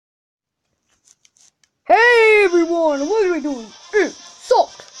everyone! What are we doing?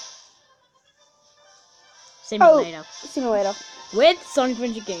 Salt! Simulator. Simulator. With Sonic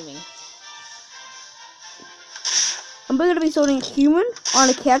Adventure Gaming. I'm going to be sorting a human on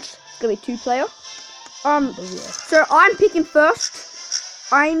a couch. It's going to be 2-player. So I'm picking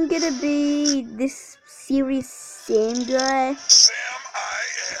first. I'm going to be this serious Sam guy. Sam I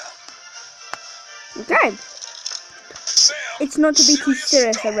am. Okay. Sam. It's not to be too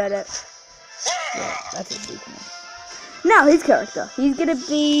serious, I read it. Yeah, that's his weakness. Now, his character. He's going to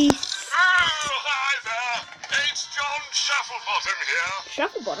be... Oh, hi there. It's John Shufflebottom here.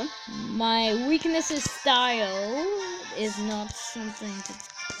 Shufflebottom. My weakness is style is not something to...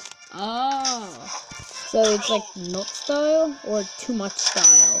 Oh. So it's like not style or too much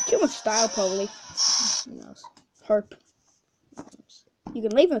style? Too much style, probably. Who knows? Hope. You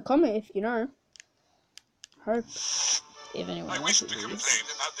can leave a comment if you know. Hope. If anyone I else wish to agrees. complain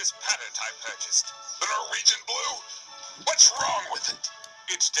about this pallet I purchased. The Norwegian Blue. What's wrong with it?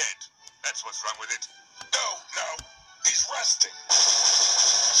 It's dead. That's what's wrong with it. No. He's rusting.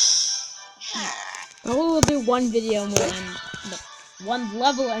 Well, we'll do one video and we'll end... No, one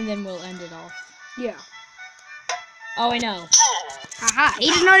level and then we'll end it off. Yeah. Oh, I know. Haha.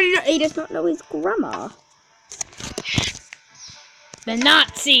 He does not know his grammar. The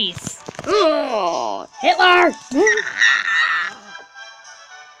Nazis! Oh. Hitler!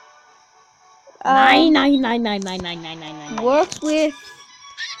 Nine. Works with...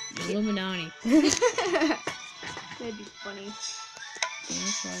 The Illuminati. That'd be funny.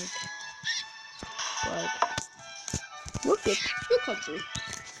 It's like Look at your country.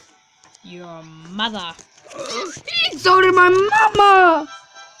 your mother. He insulted my mama!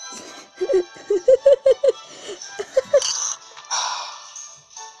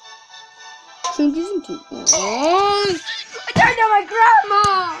 Changes into... Oh, I turned on my grandma!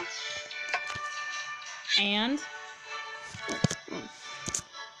 And?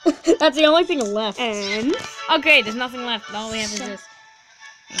 That's the only thing left. And... Okay, there's nothing left. All we have is this.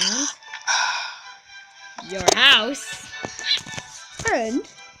 And? Your house. And...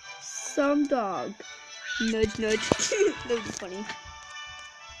 some dog. Nudge, nudge. That would be funny.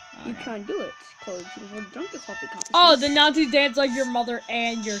 You can't do it, because you have drunk this coffee competition. Oh, the Nazis dance like your mother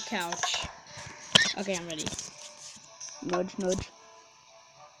and your couch. Okay, I'm ready. Nudge, nudge.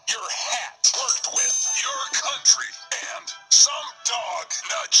 Your hat worked with your country and some dog.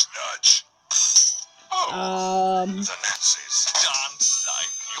 Nudge, nudge. Oh, the Nazis dance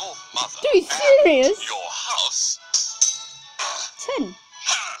like your mother. Are you serious? And your house. 10.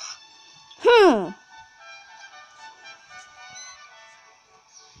 Huh.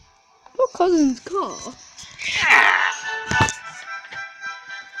 Your cousin's car.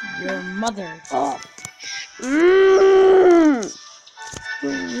 Your mother. Oh.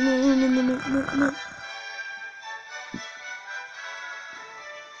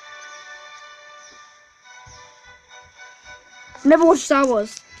 Never watched Star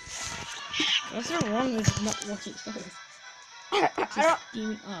Wars. What's wrong with not watching Star Wars? I don't.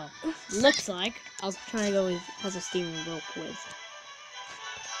 Steaming. Oh, looks like I was trying to go with how's a steaming rope quiz.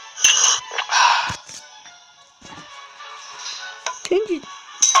 Change it.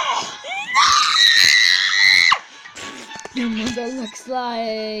 Your mother looks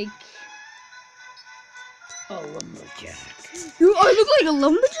like a lumberjack. I look like a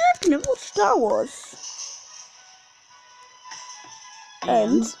lumberjack? Never watched Star Wars.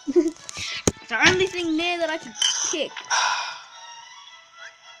 And it's the only thing there that I can pick.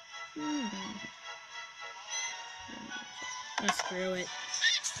 Screw it.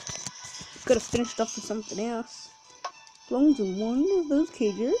 Could have finished off with something else. Belongs in one of those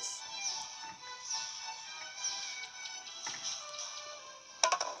cages.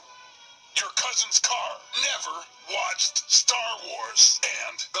 Your cousin's car never watched Star Wars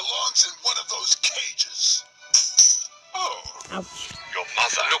and belongs in one of those cages. Oh. Ouch. Your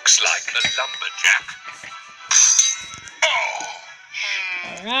mother looks like a lumberjack. Oh.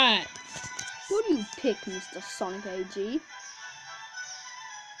 Alright. What do you pick, Mr. SonicAG?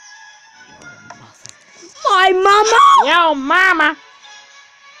 My mama! Yo, mama!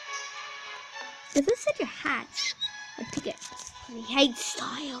 If this said your hat, I'd pick it. But he hates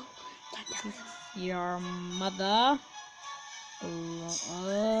style. Your mother.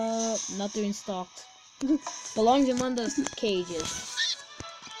 Not doing stocked. Belongs in one of those cages.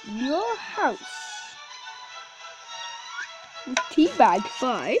 Your house. Teabag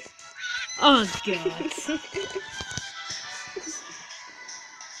 5. Oh, God.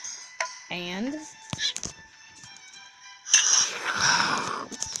 And?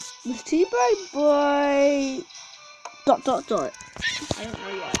 Was teabag by... ... I don't know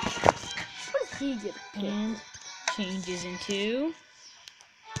yet. What does he get? And? changes into...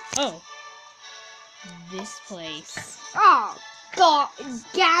 Oh. This place. Oh, God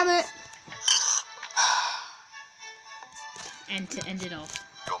damn it. And to end it off.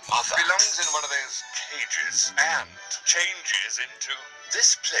 Your mother belongs in one of those cages and changes into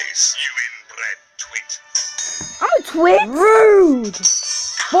this place, you inbred twit. I'm a twit? Rude!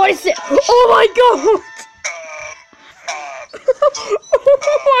 Voice it! Oh my god! Oh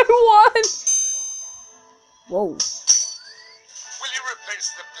my one! Whoa. Will you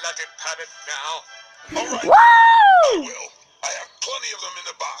replace the bloody parrot now? All right. Woo! I will. I have plenty of them in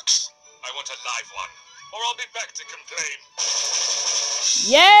the box. I want a live one, or I'll be back to complain.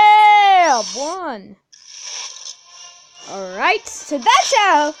 Yeah! One. Alright. So that's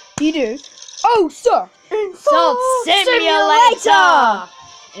how you do. Oh, sir. Salt Simulator!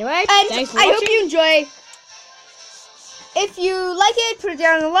 Anyway, And thanks for I watching. hope you enjoy. If you like it, put it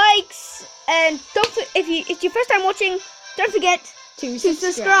down in the likes. And if it's your first time watching, don't forget to to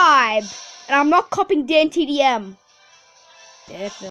subscribe. And I'm not copying Dan TDM. Definitely.